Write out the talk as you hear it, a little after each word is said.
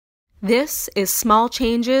This is Small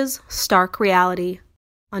Changes, Stark Reality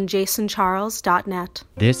on jasoncharles.net.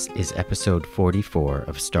 This is episode 44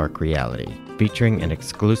 of Stark Reality, featuring an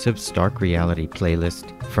exclusive Stark Reality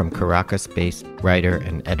playlist from Caracas-based writer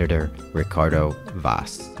and editor Ricardo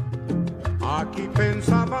Vaz. Aquí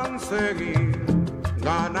pensaban seguir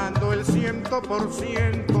ganando el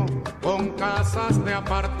 100% con casas de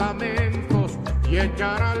apartamentos y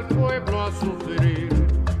echar al pueblo a sufrir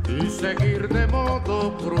y seguir de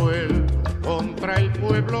modo cruel contra el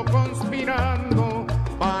pueblo conspirando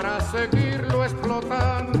para seguirlo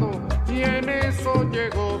explotando, y en eso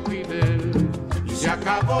llegó Fidel y se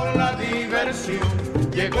acabó la diversión.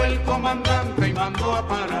 Llegó el comandante y mandó a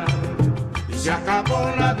parar y se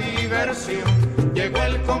acabó la diversión. Llegó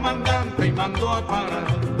el comandante y mandó a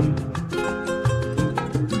parar.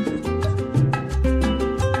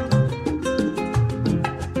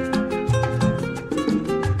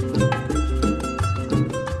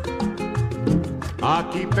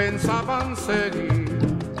 Aquí pensaban seguir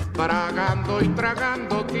tragando y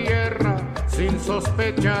tragando tierra, sin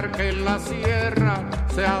sospechar que en la sierra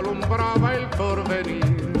se alumbraba el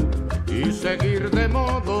porvenir, y seguir de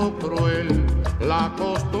modo cruel la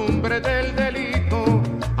costumbre del delito,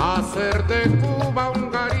 hacer de Cuba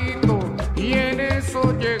un garito, y en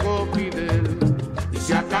eso llegó Fidel y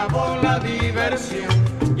se acabó la diversión.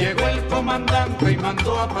 Llegó el comandante y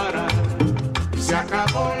mandó a parar y se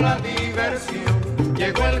acabó la diversión.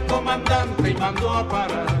 Llegó el comandante y mandó a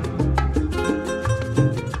parar.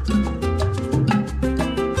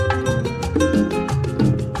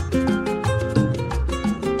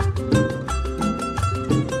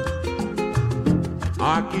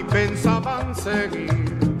 Aquí pensaban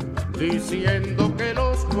seguir diciendo que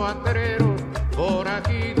los cuatreros,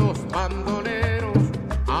 forajidos bandoleros,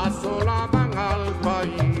 asolaban al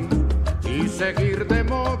país, y seguir de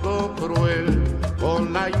modo cruel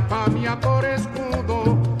con la infamia por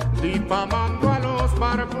escudo, difamando a los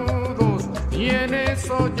barbudos, y en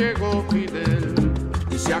eso llegó Fidel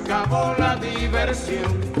y se acabó la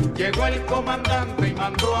diversión. Llegó el comandante y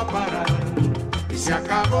mandó a parar y se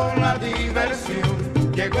acabó la diversión.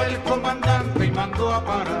 Llegó el comandante y mandó a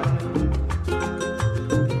parar.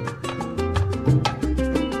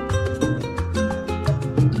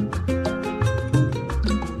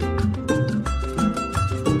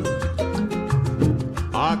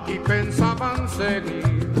 Aquí pensaban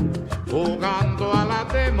seguir jugando a la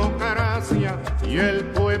democracia, y el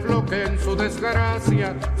pueblo que en su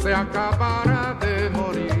desgracia se acabara de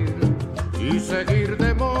morir, y seguir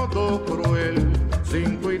de modo cruel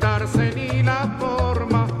sin cuidarse ni la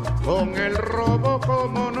forma, con el robo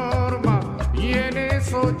como norma, y en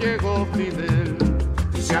eso llegó Fidel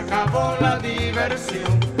y se acabó la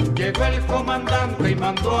diversión. Llegó el comandante y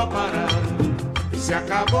mandó a parar y se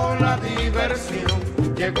acabó la diversión.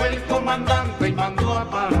 Llegó el comandante y mandó a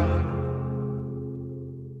parar.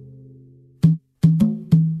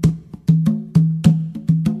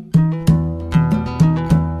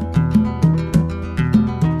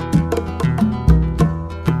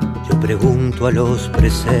 Yo pregunto a los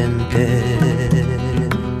presentes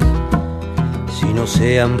si no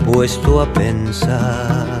se han puesto a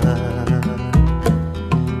pensar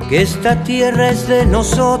que esta tierra es de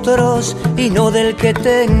nosotros y no del que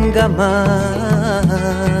tenga más.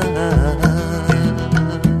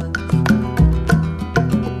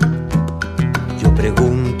 Yo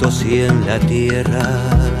pregunto si en la tierra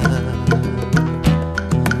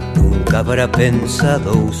nunca habrá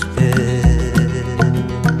pensado usted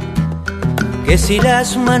que si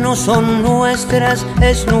las manos son nuestras,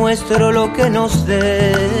 es nuestro lo que nos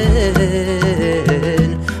den.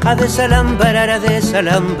 A desalambrar,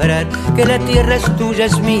 que la tierra es tuya,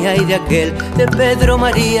 es mía y de aquel, de Pedro,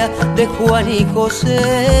 María, de Juan y José.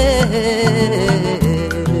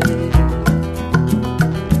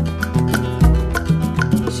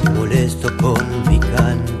 Si molesto con mi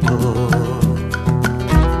canto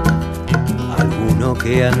alguno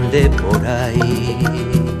que ande por ahí,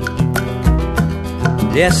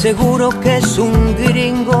 le aseguro que es un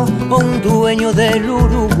gringo o un dueño del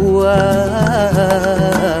Uruguay.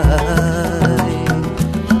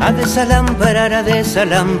 A desalambrar,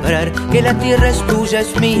 que la tierra es tuya,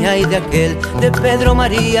 es mía y de aquel, de Pedro,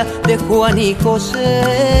 María, de Juan y José.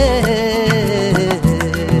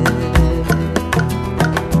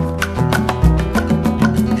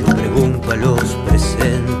 Yo pregunto a los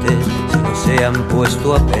presentes si no se han han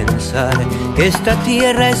puesto a pensar que esta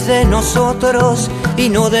tierra es de nosotros y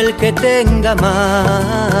no del que tenga más.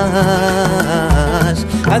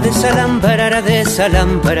 A desalambrar,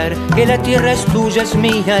 que la tierra es tuya, es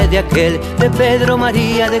mía, es de aquel, de Pedro,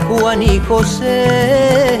 María, de Juan y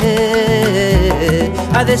José.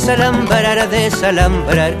 A desalambrar,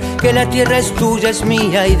 que la tierra es tuya, es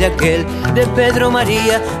mía y de aquel, de Pedro,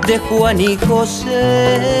 María, de Juan y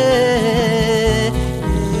José.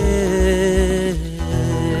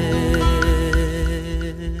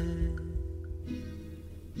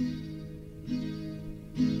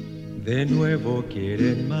 De nuevo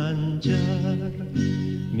quieren manchar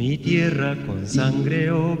mi tierra con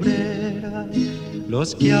sangre obrera,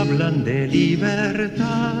 los que hablan de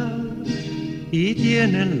libertad y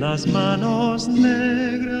tienen las manos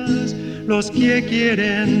negras, los que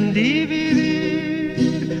quieren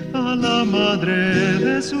dividir a la madre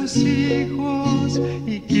de sus hijos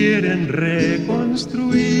y quieren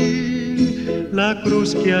reconstruir la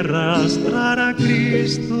cruz que arrastra a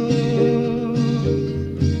Cristo.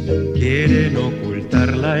 Quieren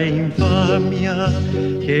ocultar la infamia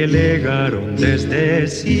que legaron desde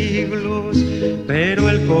siglos, pero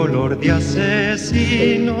el color de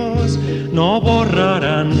asesinos no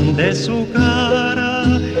borrarán de su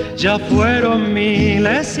cara. Ya fueron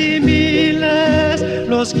miles y miles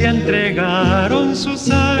los que entregaron su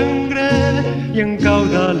sangre y en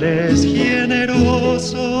caudales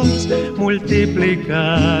generosos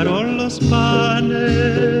multiplicaron los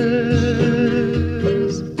panes.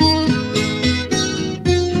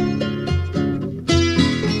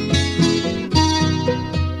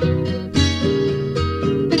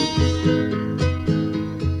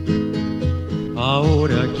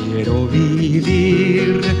 Ahora quiero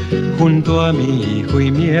vivir junto a mi hijo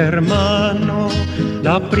y mi hermano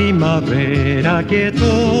la primavera que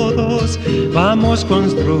todos vamos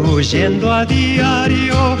construyendo a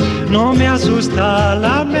diario. No me asusta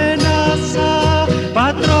la amenaza,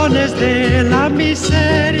 patrones de la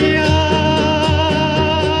miseria.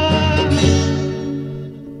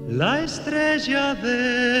 La estrella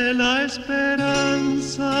de la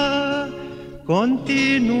esperanza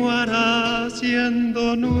continuará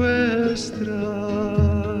siendo nuestra.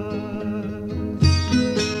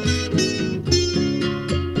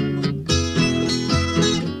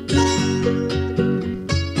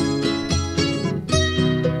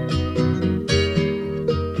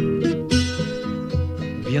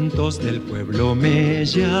 Vientos del pueblo me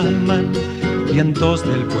llaman, vientos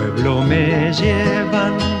del pueblo me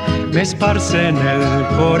llevan, me esparcen el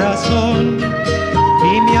corazón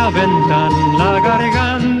y me aventan la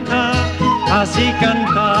garganta, así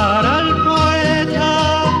cantará el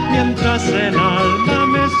poeta, mientras el alma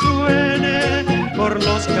me suene por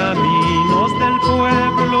los caminos del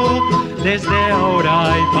pueblo, desde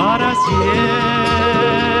ahora y para siempre.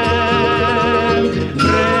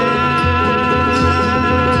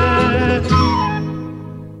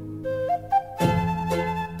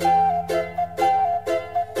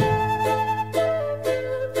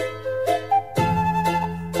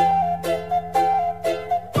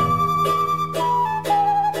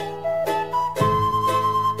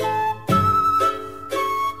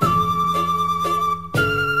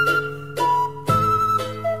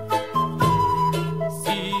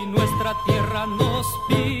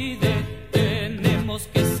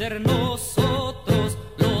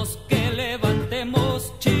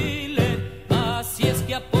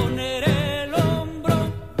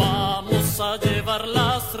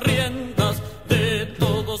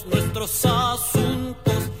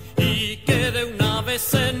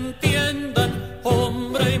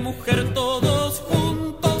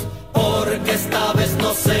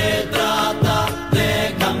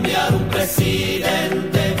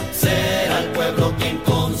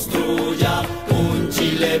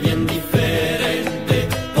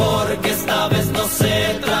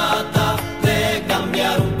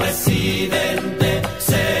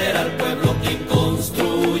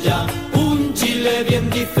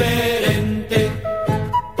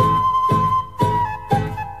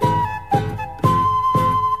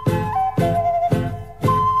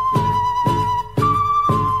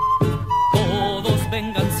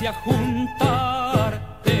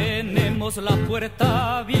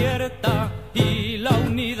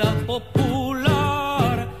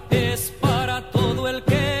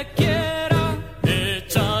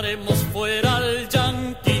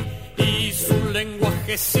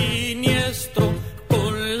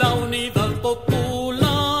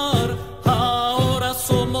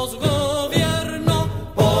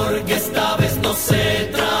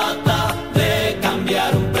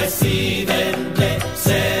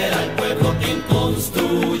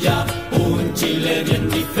 Un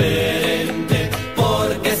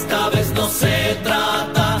se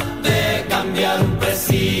trata de cambiar un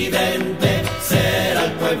presidente, será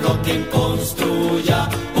el pueblo quien construya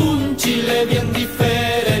un Chile bien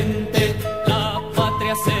diferente. La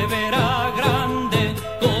patria se verá grande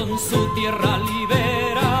con su tierra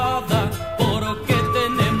liberada, porque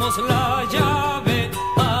tenemos la llave,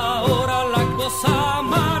 ahora la cosa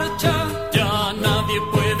marcha. Ya nadie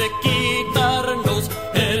puede quitarnos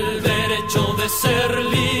el derecho de ser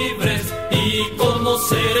libres, y como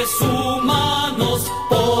seres humanos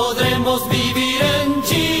podremos vivir en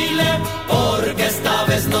Chile, porque esta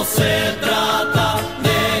vez no se trata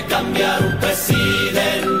de cambiar un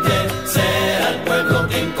presidente, será el pueblo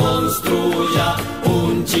quien construya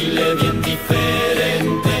un Chile bien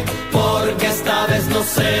diferente, porque esta vez no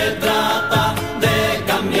se trata de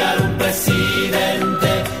cambiar un presidente,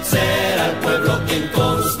 será el pueblo quien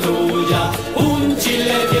construya un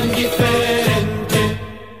Chile bien diferente.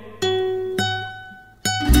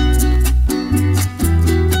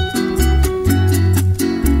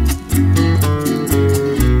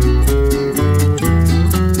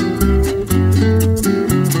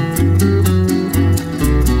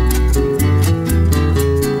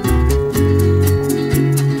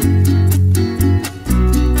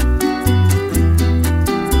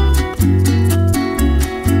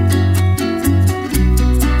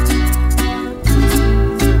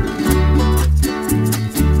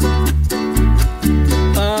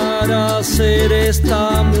 Hacer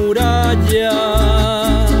esta muralla,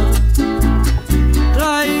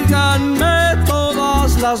 tráiganme todas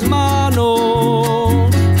las manos,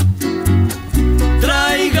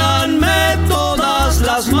 tráiganme todas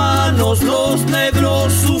las manos, los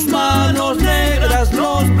negros sus manos negras,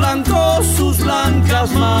 los blancos sus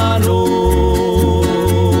blancas manos.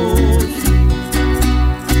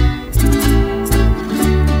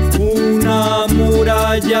 Una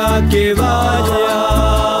muralla que vaya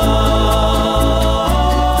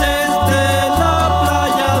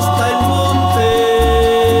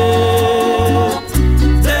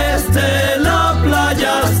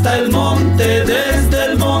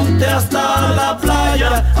hasta la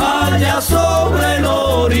playa, allá sobre el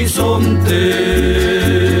horizonte.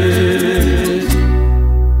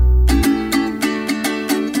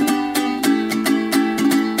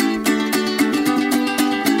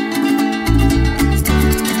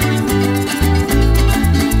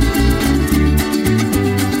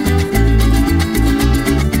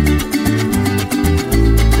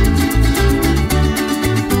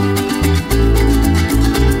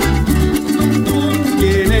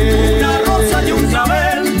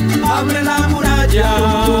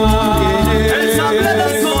 El sable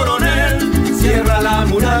del coronel cierra la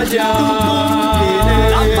muralla.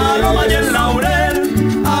 La paloma y el laurel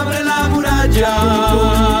abre la muralla.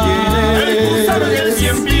 El gusano y el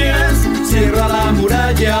cien pies cierra la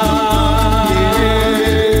muralla.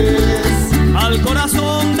 Al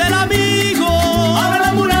corazón del amigo abre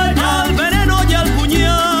la muralla. Al veneno y al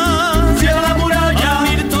puñal cierra la muralla. Al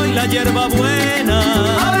mirto y la hierba buena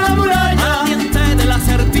abre la muralla. Al diente de la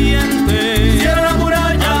serpiente cierra la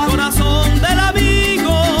muralla. Al corazón del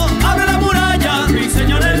amigo abre la muralla. Mi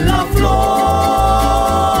señor en la flor.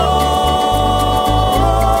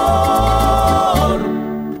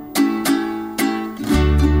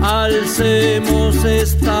 Alcemos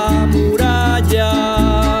esta muralla,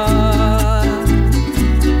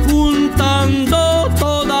 juntando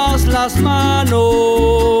todas las manos,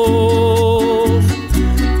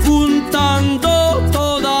 juntando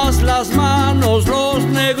todas las manos, los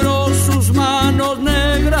negros sus manos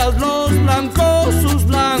negras, los blancos sus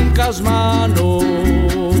blancas manos.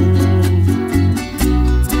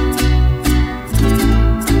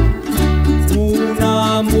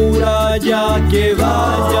 Una muralla que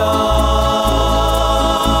vaya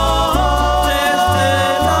desde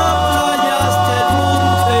la playa hasta el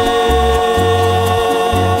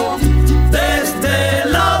monte, desde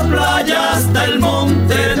la playa hasta el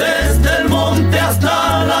monte, desde el monte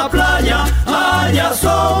hasta la playa, allá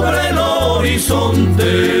sobre el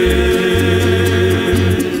horizonte.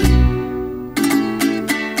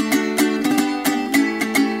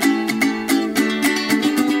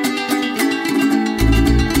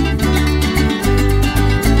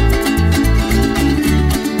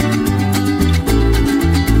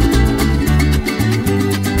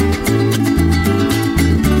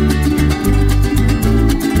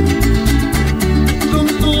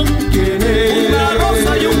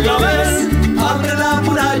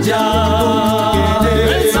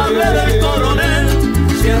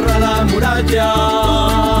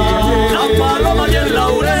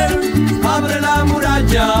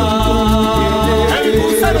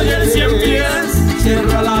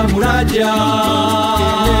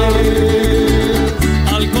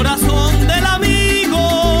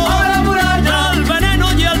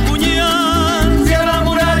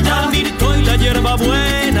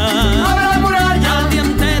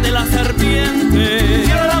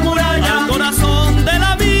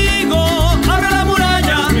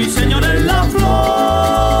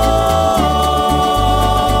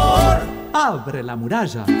 la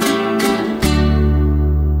muralla.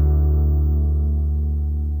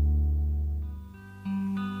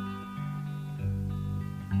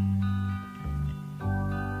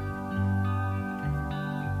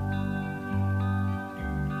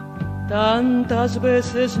 Tantas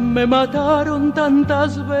veces me mataron,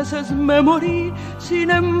 tantas veces me morí,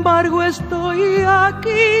 sin embargo estoy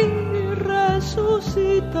aquí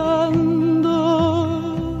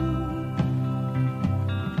resucitando.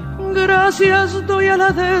 Gracias doy a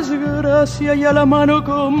la desgracia y a la mano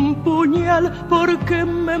con puñal, porque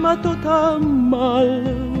me mató tan mal.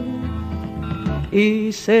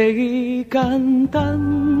 Y seguí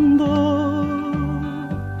cantando,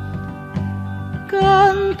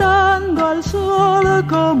 cantando al sol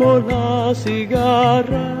como la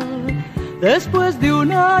cigarra, después de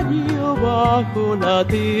un año bajo la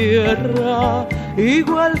tierra,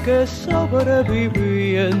 igual que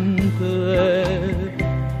sobreviviente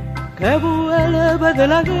que vuelve de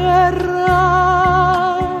la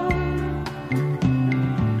guerra.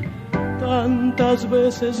 Tantas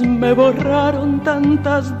veces me borraron,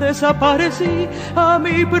 tantas desaparecí, a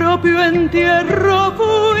mi propio entierro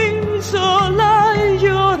fui sola y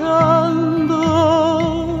llorando.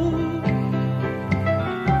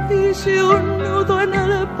 Hice un nudo en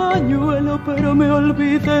el pañuelo, pero me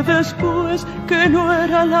olvidé después que no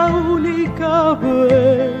era la única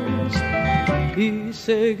vez. Y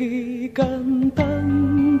seguí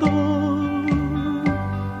cantando,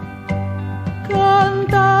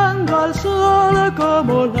 cantando al sol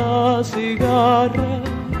como la cigarra,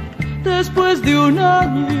 después de un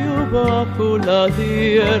año bajo la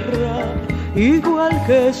tierra, igual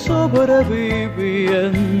que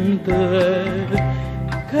sobreviviente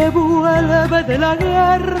que vuelve de la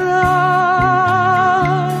guerra.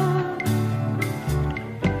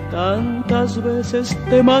 Tantas veces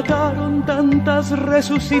te mataron, tantas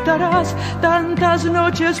resucitarás, tantas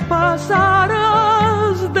noches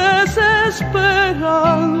pasarás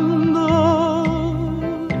desesperando.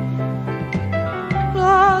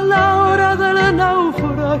 A la hora del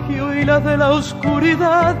naufragio y la de la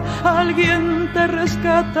oscuridad, alguien te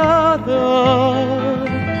rescatará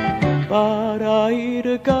para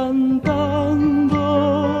ir cantando,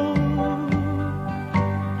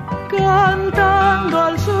 cantando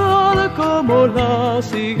al sol como la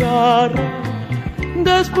cigarra,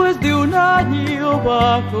 después de un año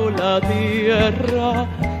bajo la tierra,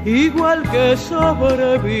 igual que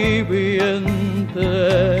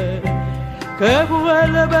sobreviviente que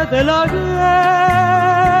vuelve de la guerra.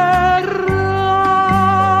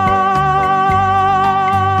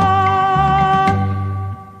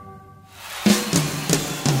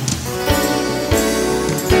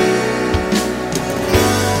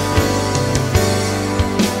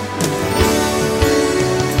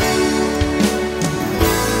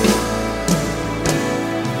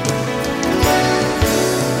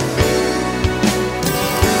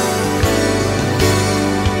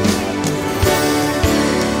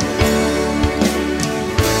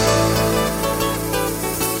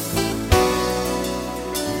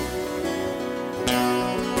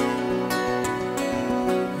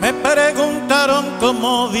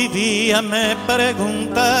 Cómo vivía, me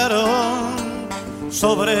preguntaron,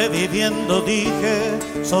 sobreviviendo, dije,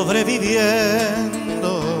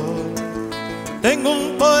 sobreviviendo. Tengo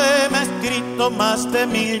un poema escrito más de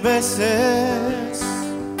 1000 veces,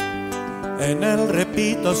 en él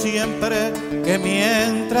repito siempre que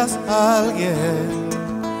mientras alguien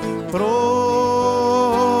proponga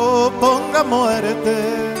muerte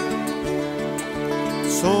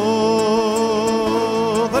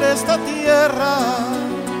sobre esta tierra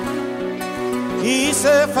y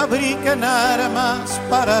se fabriquen armas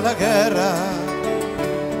para la guerra,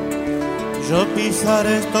 yo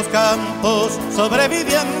pisaré estos campos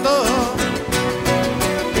sobreviviendo,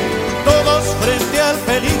 todos frente al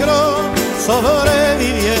peligro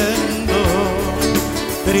sobreviviendo,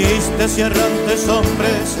 tristes y errantes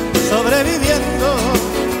hombres sobreviviendo,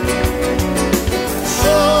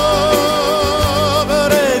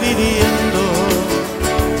 sobreviviendo,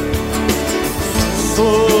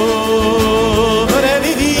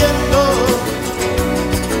 sobreviviendo,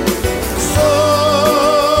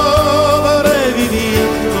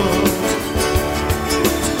 sobreviviendo,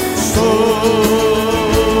 sobreviviendo.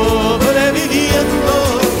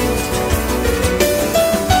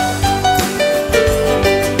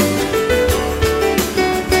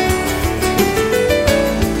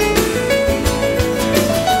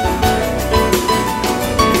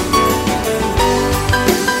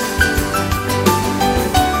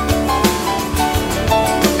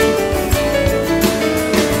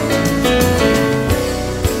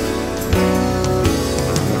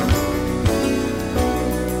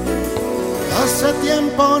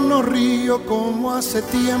 volvió como hace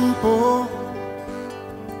tiempo.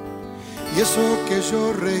 Y eso que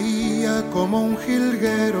yo reía como un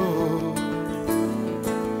jilguero.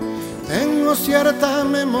 Tengo cierta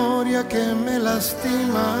memoria que me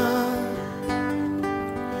lastima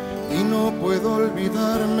y no puedo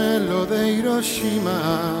olvidarme lo de Hiroshima.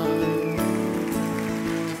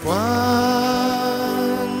 Cuánta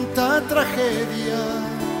tragedia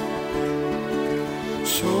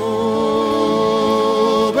sobre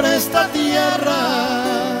esta tierra.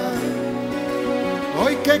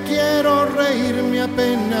 Hoy que quiero reírme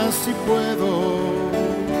apenas si puedo.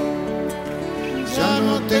 Ya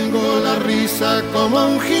no tengo la risa como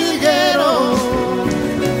un jilguero.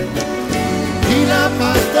 Y la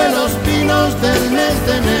paz de los pinos del mes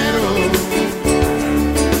de enero.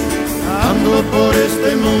 Ando por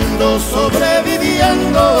este mundo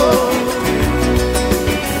sobreviviendo.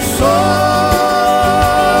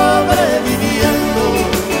 Sobreviviendo.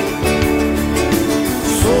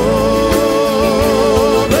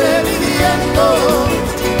 Sobreviviendo.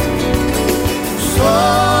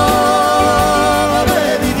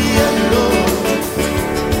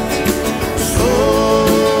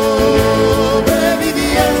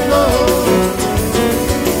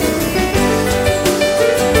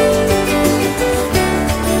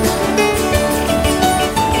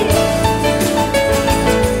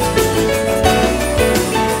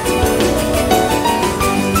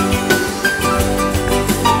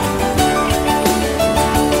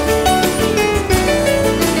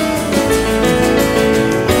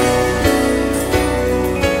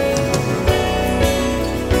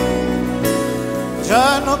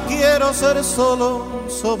 Ser solo un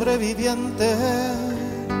sobreviviente.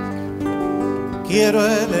 Quiero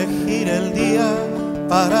elegir el día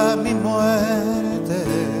para mi muerte.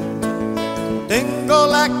 Tengo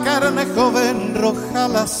la carne joven, roja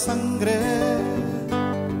la sangre,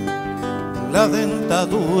 la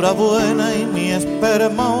dentadura buena y mi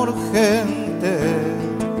esperma urgente.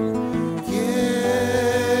 Quiero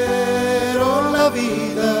la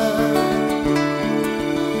vida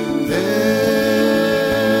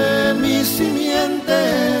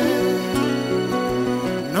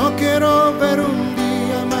no quiero ver un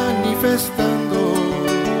día manifestando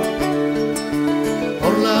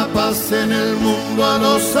por la paz en el mundo a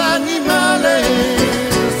los animales.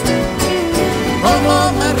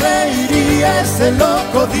 Cómo me reiría ese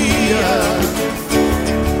loco día,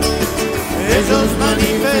 ellos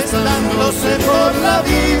manifestándose por la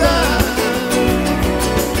vida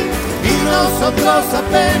y nosotros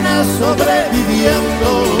apenas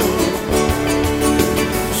sobreviviendo.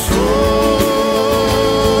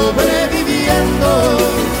 Sobreviviendo,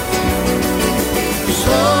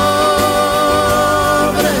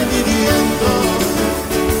 sobreviviendo,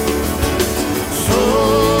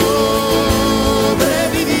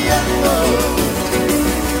 sobreviviendo,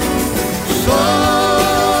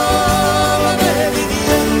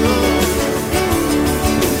 sobreviviendo,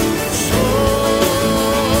 sobreviviendo.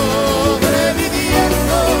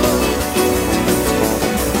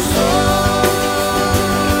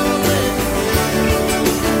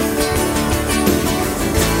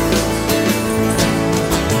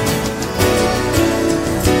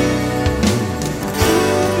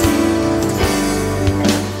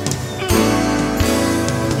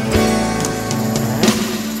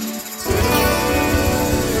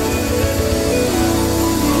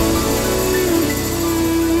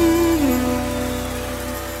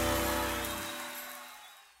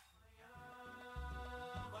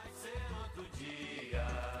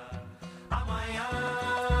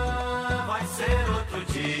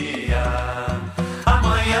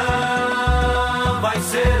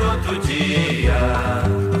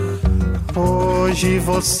 Hoje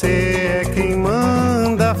você é quem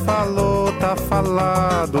manda, falou, tá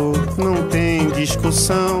falado, não tem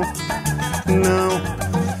discussão, não.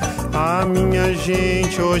 A minha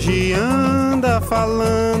gente hoje anda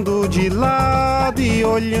falando de lado e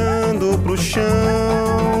olhando pro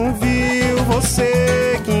chão. Viu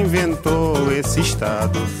você que inventou esse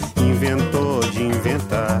estado, inventou de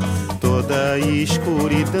inventar toda a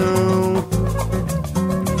escuridão.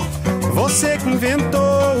 Você que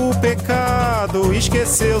inventou o pecado,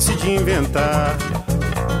 esqueceu-se de inventar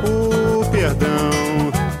o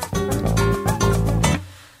perdão.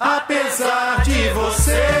 Apesar de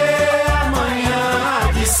você, amanhã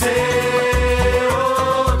há de ser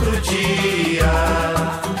outro dia.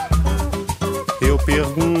 Eu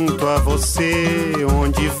pergunto a você,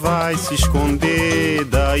 onde vai se esconder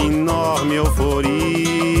da enorme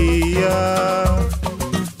euforia?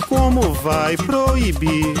 Como vai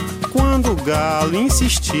proibir quando o galo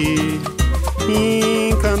insistir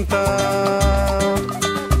em cantar?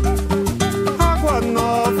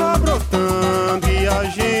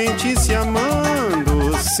 gente se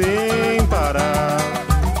amando sem parar.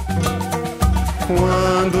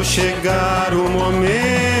 Quando chegar o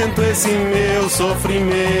momento, esse meu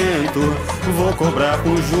sofrimento vou cobrar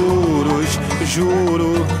com juros,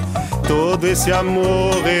 juro. Todo esse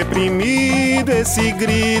amor reprimido, esse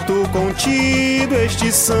grito contido,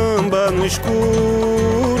 este samba no escuro.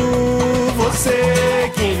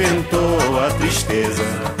 Você que inventou a tristeza,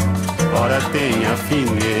 ora tem a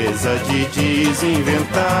fineza de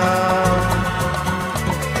desinventar.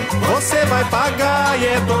 Você vai pagar e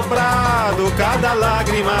é dobrado cada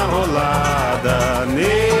lágrima rolada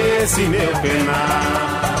nesse meu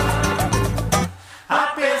penar.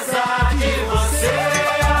 Apesar de você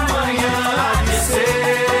amanhã há de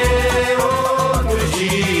ser outro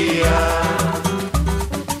dia,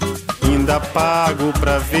 ainda pago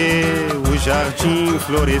pra ver o jardim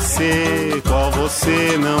florescer qual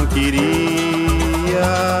você não queria.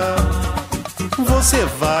 Você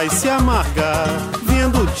vai se amargar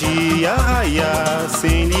vendo o dia raiar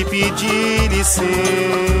sem lhe pedir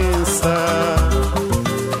licença.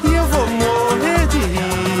 E eu vou morrer de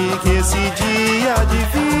rir que esse dia há de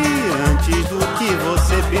vir antes do que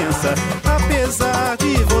você pensa. Apesar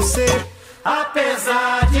de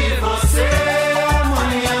você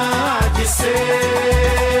amanhã há de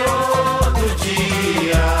ser outro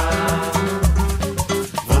dia.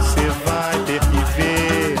 Você vai ter que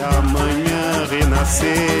ver amanhã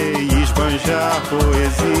renascer e esbanjar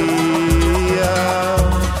poesia.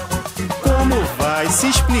 Como vai se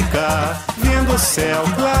explicar vendo o céu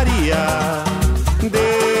clarear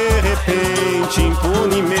de repente,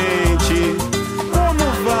 impunemente? Como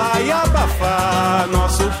vai abafar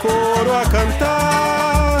nosso coro a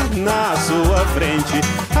cantar na sua frente?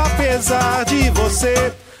 Apesar de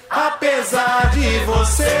você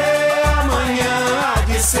amanhã há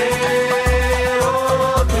de ser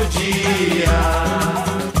outro dia.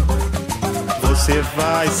 Você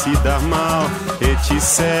vai se dar mal, etc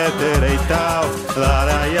e tal.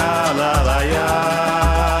 Laraiá, laraiá,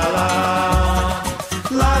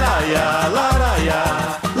 laraiá, laraiá,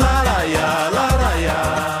 laraiá, laraiá,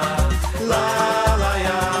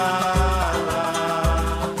 laraiá,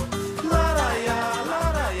 laraiá,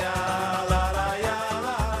 laraiá, laraiá,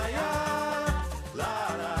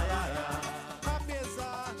 laraiá.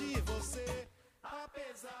 Apesar de você.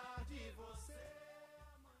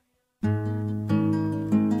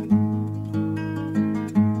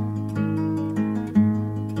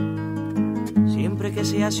 Siempre que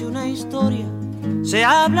se hace una historia, se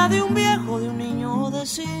habla de un viejo, de un niño o de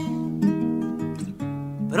sí.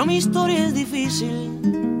 Pero mi historia es difícil,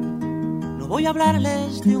 no voy a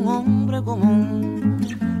hablarles de un hombre común.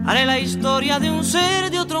 Haré la historia de un ser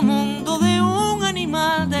de otro mundo, de un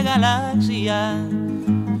animal de galaxia.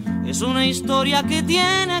 Es una historia que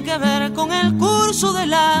tiene que ver con el curso de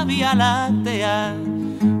la Vía Láctea.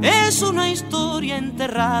 Es una historia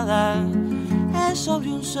enterrada, es sobre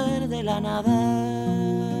un ser de la nada.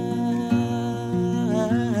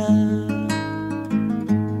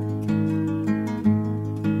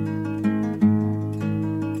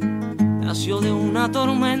 Nació de una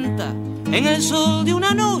tormenta, en el sol de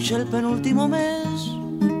una noche el penúltimo mes.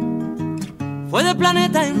 Fue de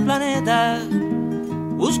planeta en planeta,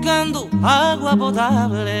 buscando agua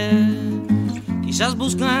potable. Quizás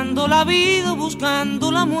buscando la vida o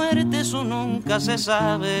buscando la muerte, eso nunca se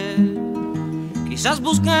sabe. Quizás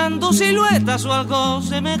buscando siluetas o algo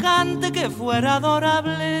semejante que fuera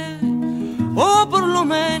adorable, o por lo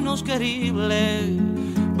menos querible,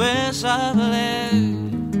 besable,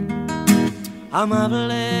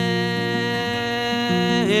 amable.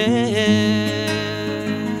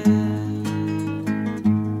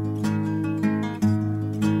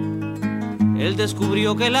 Él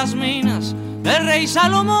descubrió que las minas del rey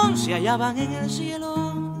Salomón se hallaban en el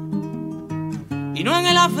cielo y no en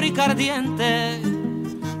el África ardiente,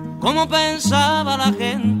 como pensaba la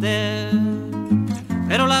gente.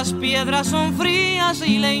 Pero las piedras son frías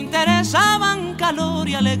y le interesaban calor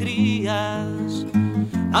y alegrías.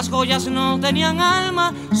 Las joyas no tenían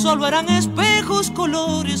alma, solo eran espejos,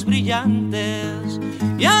 colores brillantes.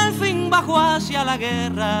 Y al fin bajó hacia la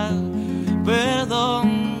guerra,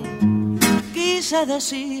 perdón, quise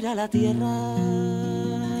decir a la tierra.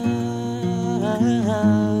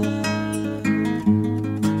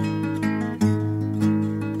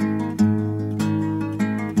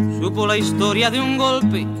 Supo la historia de un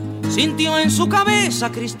golpe, sintió en su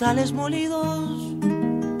cabeza cristales molidos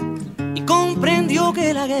y comprendió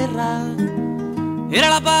que la guerra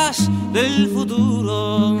era la paz del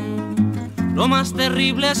futuro. Lo más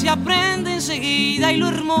terrible se aprende enseguida y lo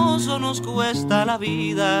hermoso nos cuesta la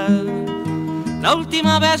vida. La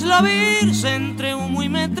última vez lo vi entre humo y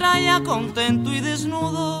metralla, contento y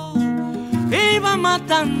desnudo, iba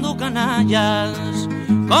matando canallas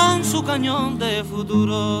con su cañón de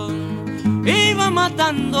futuro. Iba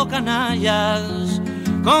matando canallas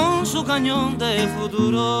con su cañón de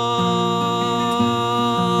futuro.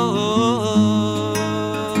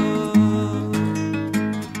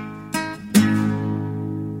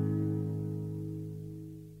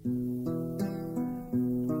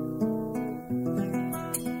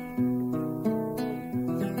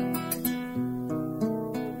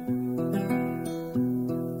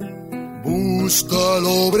 Busca al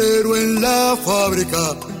obrero en la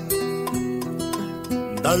fábrica,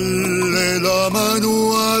 dale la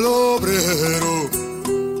mano al obrero,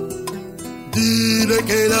 dile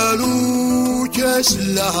que la lucha es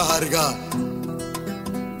larga,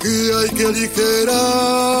 que hay que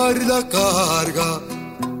aligerar la carga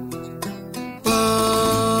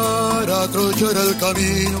para trozar el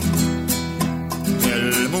camino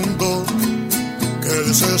del mundo que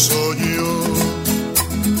él se soñó.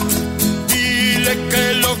 Dile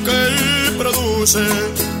que lo que él produce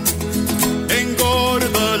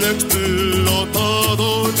engorda al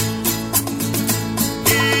explotador,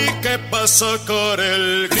 y que para sacar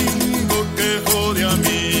el gringo que jode a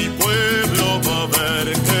mi pueblo va a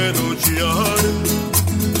haber que luchar,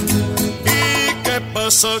 y que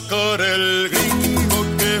para sacar el gringo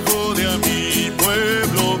que jode a mi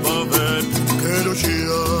pueblo va a haber que luchar.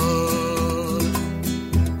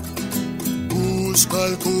 Busca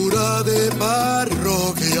al cura de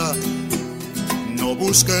parroquia, no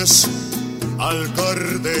busques al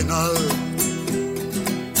cardenal.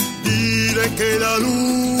 Dile que la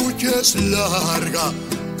lucha es larga,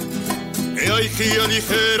 que hay que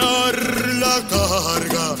aligerar la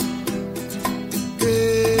carga,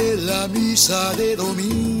 que la misa de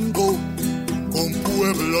domingo con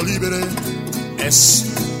pueblo libre es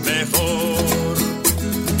mejor.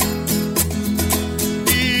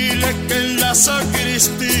 Dile que en la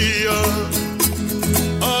sacristía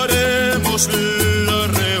haremos la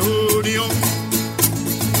reunión.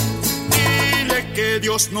 Dile que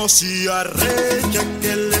Dios no se arrecha,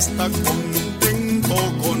 que Él está contento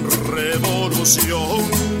con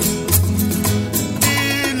revolución.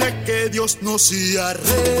 Dile que Dios no se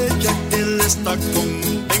arrecha, que Él está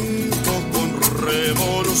contento con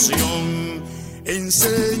revolución.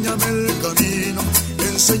 Enséñame el camino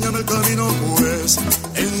pues,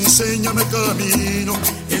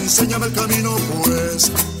 enséñame el camino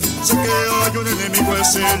pues. Sé que hay un enemigo,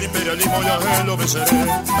 es el imperialismo, ya él lo venceré.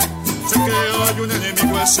 Sé que hay un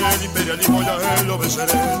enemigo, es el imperialismo, ya él lo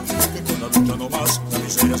venceré. Que con la lucha no más, la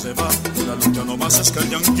miseria se va. Con la lucha no más es que el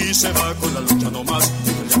yanqui se va. Con la lucha no más, es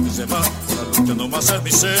que el yanqui se va. Con la lucha no más es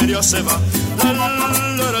miseria se va. La la la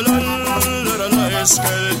la la la la, es que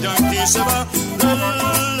el yanqui se va. La la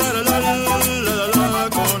la la la la la,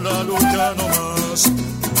 con la lucha no más.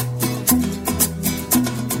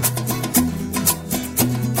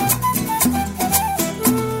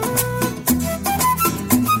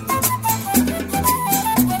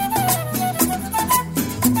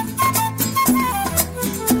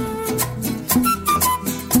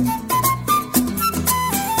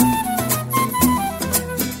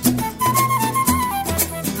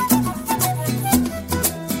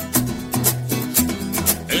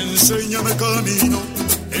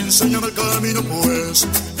 Enséñame el camino pues,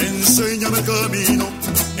 enséñame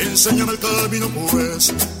el camino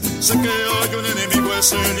pues. Sé que hay un enemigo,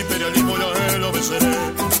 es el imperialismo, ya él lo venceré.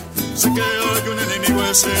 Sé que hay un enemigo,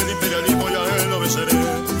 es el imperialismo, ya él lo venceré.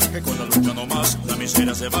 Que con la lucha no más, la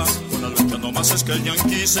miseria se va. Con la lucha no más es que el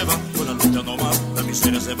yanqui se va. Con la lucha no más, la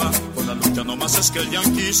miseria se va. Con la lucha no más es que el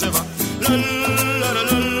yanqui se va. La la la la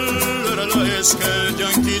la la la, es que el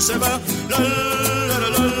yanqui se va. La la la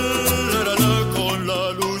la la la, con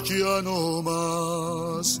la lucha no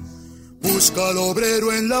más. Busca al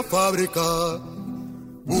obrero en la fábrica,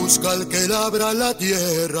 busca al que labra la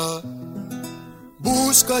tierra,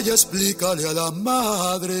 busca y explícale a la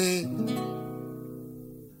madre,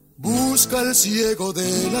 busca al ciego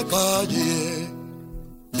de la calle,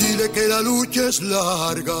 dile que la lucha es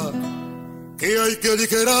larga, que hay que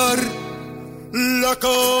aligerar la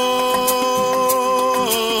carga.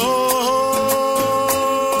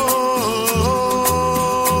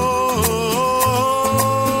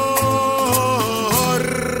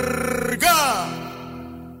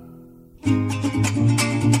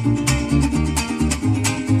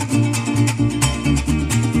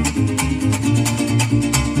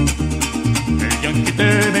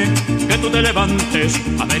 Que tú te levantes,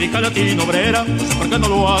 América Latina obrera, no sé por qué no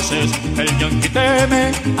lo haces. El yanqui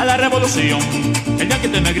teme a la revolución, el yanqui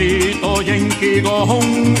teme grito, yanqui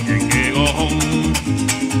gojón, yanqui gojón. Gijón.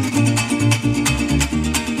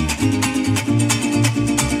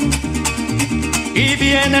 Y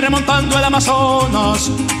viene remontando el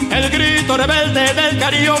Amazonas el grito rebelde del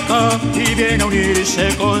carioca, y viene a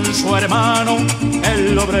unirse con su hermano,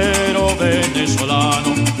 el obrero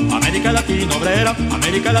venezolano. América Latina obrera,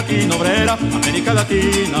 América Latina obrera, América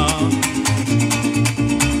Latina.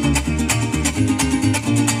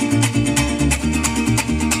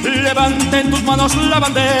 Levante en tus manos la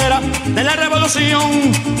bandera de la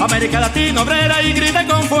revolución, América Latina obrera, y grite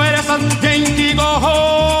con fuerza: Yankee go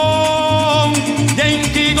home,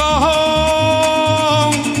 Yankee go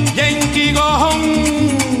home, Yankee go home.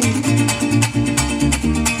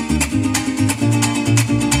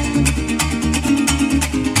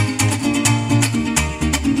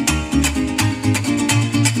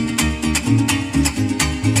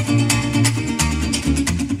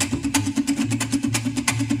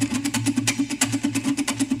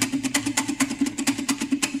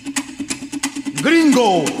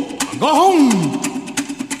 Gringo, go home.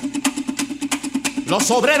 Los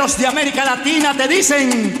obreros de América Latina te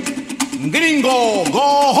dicen: Gringo,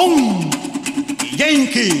 go home.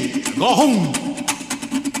 Yankee, go home.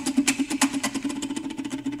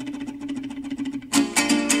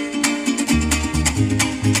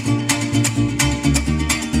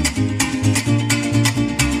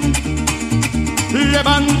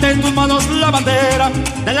 Levante en tus manos la bandera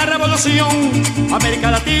de la revolución, América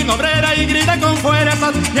Latina obrera, y grita con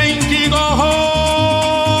fuerza: Yankee go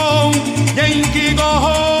home, Yankee go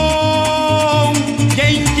home,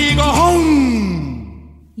 Yankee go home.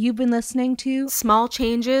 You've been listening to Small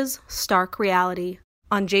Changes, Stark Reality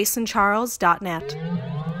on jasoncharles.net.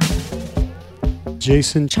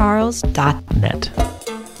 jasoncharles.net.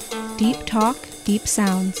 Deep talk, deep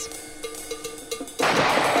sounds.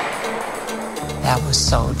 That was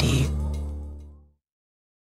so deep.